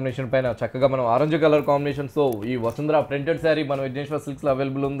కలర్ కాంబినేషన్ పైన చక్కగా మనం ఆరెంజ్ కలర్ కాంబినేషన్స్తో ఈ వసుంధర ప్రింటెడ్ శారీ మన విఘ్నేశ్వర సిల్క్స్లో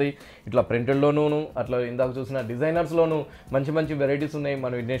అవైలబుల్ ఉంది. ఇట్లా ప్రింటెడ్లోనూ అట్లా ఇందాక చూసిన డిజైనర్స్లోనూ మంచి వెరైటీస్ ఉన్నాయి.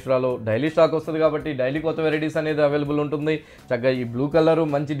 మన విఘ్నేశ్వరలో డైలీ స్టాక్ వస్తుంది కాబట్టి డైలీ కొత్త వెరైటీస్ అనేది అవైలబుల్ ఉంటుంది. చక్కగా ఈ బ్లూ కలర్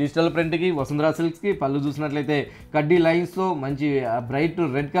మంచి డిజిటల్ ప్రింట్కి వసుంధర సిల్క్స్కి పళ్ళు చూసినట్లయితే కడ్డీ లైన్స్తో మంచి బ్రైట్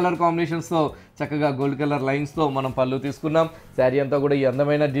రెడ్ కలర్ కాంబినేషన్స్తో చక్కగా గోల్డ్ కలర్ లైన్స్తో మనం పళ్ళు తీసుకున్నాం. శారీ అంతా కూడా ఈ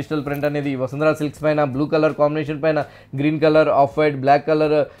అందమైన డిజిటల్ ప్రింట్ అనేది వసుంధర సిల్క్స్ పైన బ్లూ కలర్ కాంబినేషన్ పైన green colour, off white, black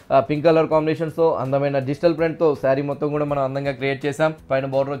colour, pink colour కాంబినేషన్స్తో అందమైన డిజిటల్ ప్రింట్తో శారీ మొత్తం కూడా మనం అందంగా క్రియేట్ చేసాం. పైన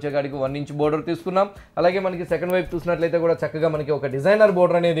బోర్డర్ వచ్చేకాడికి 1 ఇంచ్ బోర్డర్ తీసుకున్నాం. అలాగే మనకి సెకండ్ వైపు చూసినట్లయితే కూడా చక్కగా మనకి ఒక డిజైనర్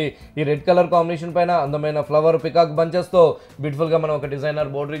బోర్డర్ అనేది ఈ రెడ్ కలర్ కాంబినేషన్ పైన అందమైన ఫ్లవర్ పికాక్ బంచెస్తో బ్యూటిఫుల్గా మనం ఒక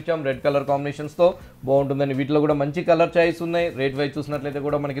డిజైనర్ బోర్డర్ ఇచ్చాం రెడ్ కలర్ కాంబినేషన్స్తో. బాగుంటుందని వీటిలో కూడా మంచి కలర్ చాయిస్ ఉన్నాయి. రేట్ వైజ్ చూసినట్లయితే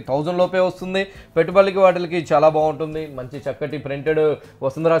కూడా మనకి 1000 లోపే వస్తుంది. పెట్టుబడికి వాటికి చాలా బాగుంటుంది. మంచి చక్కటి printed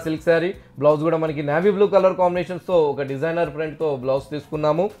Vasundhara silk sari. Blouse కూడా మనకి నావీ బ్లూ కలర్ కాంబినేషన్స్తో ఒక డిజైనర్ ప్రింట్తో బ్లౌజ్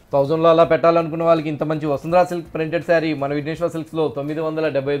తీసుకున్నాము. 1000లో అలా పెట్టాలనుకున్న వాళ్ళకి ఇంత మంచి వసుంధర సిల్క్ ప్రింటెడ్ శారీ మన విఘ్నేశ్వర సిల్క్స్లో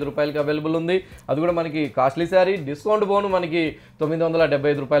 975 రూపాయలకి అవైలబుల్ ఉంది. అది కూడా మనకి కాస్ట్లీ శారీ, డిస్కౌంట్ పోను మనకి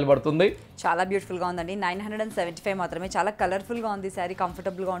 975 రూపాయలు పడుతుంది. చాలా బ్యూటిఫుల్గా ఉందండి. 975 మాత్రమే. చాలా కలర్ఫుల్గా ఉంది శారీ.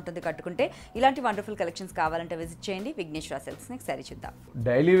 కంఫర్టబుల్గా ఉంటుంది కట్టుకుంటే. ఇలాంటి వండర్ఫుల్ కలెక్షన్స్ కావాలంటే విజిట్ చేయండి విఘ్నేశ్వర సిల్క్స్. నెక్స్ట్ శారీ చూద్దాం.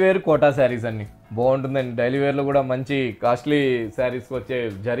 డైలీ వేర్ కోటా శారీస్ అన్ని బాగుంటుందండి. డైలీ వేర్లో కూడా మంచి కాస్ట్లీ శారీస్కి వచ్చే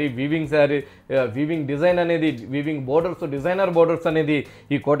zari weaving sari, weaving design అనేది వీవింగ్ బోర్డర్స్, డిజైనర్ బోర్డర్స్ అనేది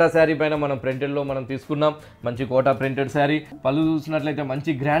ఈ కోటా శారీ పైన మనం ప్రింటెడ్లో మనం తీసుకున్నాం. మంచి కోటా ప్రింటెడ్ శారీ. పళ్ళు చూసినట్లయితే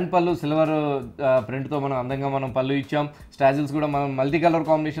మంచి గ్రాండ్ పళ్ళు సిల్వర్ ప్రింట్తో మనం అందంగా మనం పళ్ళు ఇచ్చాం. స్టాజిల్స్ కూడా మనం మల్టీ కలర్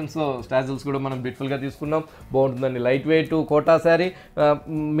కాంబినేషన్స్ స్టాజిల్స్ కూడా మనం బ్యూటిఫుల్గా తీసుకున్నాం. బాగుంటుందండి. Light weight quota sari.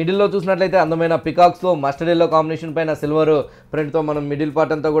 మిడిల్లో చూసినట్లయితే అందమైన పికాక్స్తో మస్టర్డ్ ఎల్లో కాంబినేషన్ పైన సిల్వర్ ప్రింట్తో మనం మిడిల్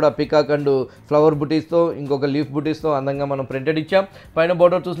పార్ట్ అంతా కూడా పికాక్ అండ్ ఫ్లవర్ బుటీస్తో ఇంకొక లీఫ్ బుటీస్తో అందంగా మనం ప్రింటెడ్ ఇచ్చాం. పైన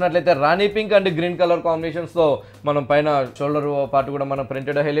బోర్డర్ చూసినట్లయితే రాణి పింక్ అండ్ గ్రీన్ కలర్ కాంబినేషన్స్తో మనం పైన షోల్డర్ పార్ట్ కూడా మనం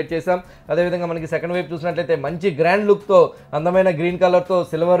ప్రింటెడ్ హైలైట్ చేసాం. అదేవిధంగా మనకి సెకండ్ వైపు చూసినట్లయితే మంచి గ్రాండ్ లుక్తో అందమైన గ్రీన్ కలర్తో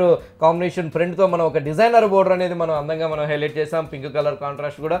సిల్వర్ కాంబినేషన్ ప్రింట్తో మనం ఒక డిజైనర్ బోర్డర్ అనేది మనం అందంగా మనం హైలైట్ చేసాం. పింక్ కలర్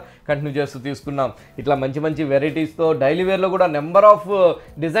కాంట్రాస్ట్ కూడా కంటిన్యూ చేస్తూ తీసుకున్నాం. ఇట్లా మంచి వెరైటీస్తో డైలీ వేర్లో కూడా నెంబర్ ఆఫ్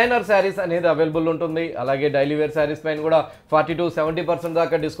డిజైనర్ శారీస్ అనేది అవైలబుల్ ఉంటుంది. అలాగే డైలీ వేర్ శారీస్ పైన కూడా 40 to 70%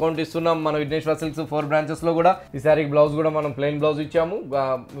 దాకా డిస్కౌంట్ ఇస్తున్నాం మన విఘ్నేశ్వర సిల్క్స్ 4 బ్రాంచెస్లో కూడా. ఈ శారీ బ్లౌజ్ కూడా మనం ప్లెయిన్ బ్లౌజ్ ఇచ్చాము.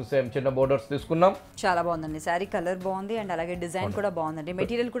 సేమ్ చిన్న బోర్డర్స్ తీసుకున్నాం. చాలా బాగుందండి. శారీ కలర్ బాగుంది అండ్ అలాగే డిజైన్ కూడా బాగుందండి.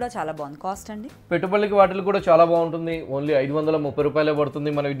 మెటీరియల్ కూడా చాలా బాగుంది. కాస్ట్ అండి? పెట్టుబడికి వాటికి కూడా చాలా బాగుంటుంది. ఓన్లీ 530 రూపాయలే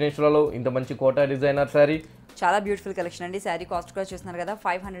పడుతుంది మన విఘ్నేశ్వరలో ఇంత మంచి కోటా డిజైనర్ శారీ. చాలా బ్యూటిఫుల్ కలెక్షన్ అండి. శారీ కాస్ట్ కూడా చూస్తున్నారు కదా,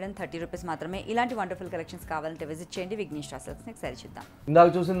 530 రూపీస్ మాత్రమే. ఇలాంటి వండర్ఫుల్ కలెక్షన్స్ కావాలంటే విజిట్ చేయండి విఘ్నేశ్వర సిల్క్స్. నెక్స్ట్ శారీ చూద్దాం. ఇందాక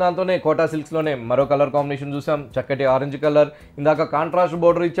చూసిన దాంతోనే కోటా సిల్క్స్లోనే మరో కలర్ కాంబినేషన్ చూసాం. చక్కటి ఆరెంజ్ కలర్. ఇందాక కాంట్రాస్ట్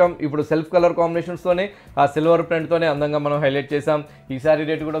బోర్డర్ ఇచ్చాం. ఇప్పుడు సెల్ఫ్ కలర్ కాంబినేషన్స్తోనే ఆ సిల్వర్ ప్రింట్తోనే అందంగా మనం హైలైట్ చేసాం. ఈ శారీ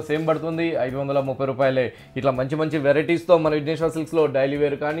రేట్ కూడా సేమ్ పడుతుంది, 530 రూపాయలే. ఇట్లా మంచి వెరైటీస్తో మన విఘ్నేశ్వర సిల్క్స్లో డైలీ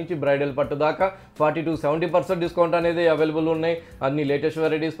వేర్ కానించి బ్రైడల్ పట్టు దాకా 40 to 70% డిస్కౌంట్ అనేది అవైలబుల్ ఉన్నాయి అన్ని లేటెస్ట్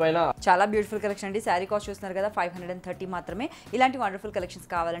వెరైటీస్ పైన. చాలా బ్యూటిఫుల్ కలెక్షన్ అండి. శారీ కాస్ట్ చూస్తున్నారు కదా, 530 మాత్రమే. ఇలాంటి వండర్ఫుల్ కలెక్షన్స్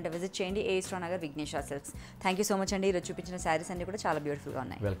కావాలంటే విజిట్ చేయండి ఏ store Nagar Vighneshwara silks. Thank you so much అండి. ఈరోజు చూపించిన శారీస్ అన్ని కూడా చాలా బ్యూటిఫుల్గా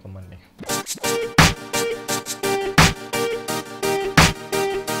ఉన్నాయి. వెల్కమ్ అండి.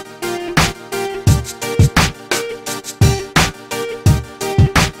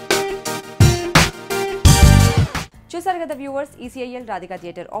 కదా viewers, ECIL Radhika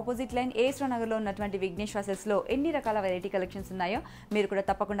theatre opposite line as నగర్లో ఉన్నటువంటి విఘ్నేశ్వర సెల్స్లో ఎన్ని రకాల వెరైటీ కలెక్షన్స్ ఉన్నాయో మీరు కూడా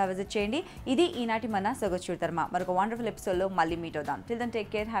తప్పకుండా విజిట్ చేయండి. ఇది ఈనాటి మన సొగసు చూడ తర్మ. మరొక వండర్ఫుల్ ఎపిసోడ్లో మళ్ళీ మీట్ అవుదాం. Till then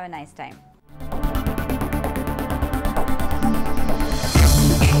take care, have a nice time.